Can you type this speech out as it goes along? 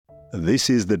This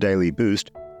is the Daily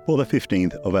Boost for the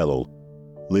 15th of Elul,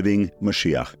 Living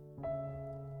Moshiach.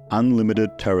 Unlimited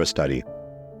Torah Study.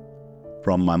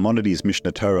 From Maimonides'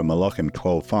 Mishnah Torah Malachim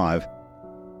 12:5,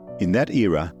 in that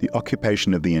era, the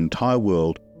occupation of the entire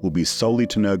world will be solely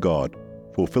to know God.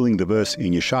 Fulfilling the verse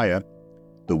in Yeshaya,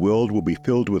 the world will be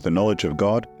filled with the knowledge of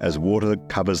God as water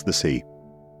covers the sea.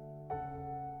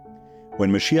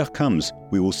 When Moshiach comes,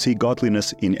 we will see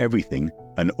godliness in everything,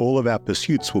 and all of our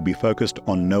pursuits will be focused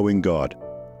on knowing God.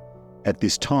 At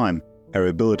this time, our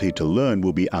ability to learn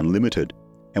will be unlimited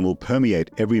and will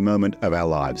permeate every moment of our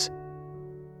lives.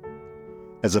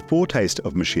 As a foretaste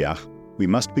of Moshiach, we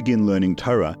must begin learning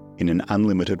Torah in an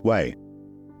unlimited way.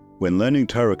 When learning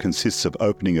Torah consists of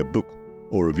opening a book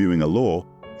or reviewing a law,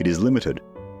 it is limited.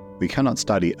 We cannot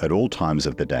study at all times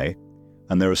of the day,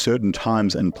 and there are certain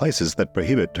times and places that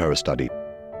prohibit Torah study.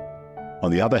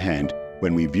 On the other hand,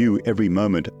 when we view every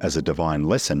moment as a divine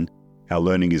lesson, our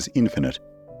learning is infinite,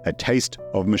 a taste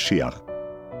of Moshiach.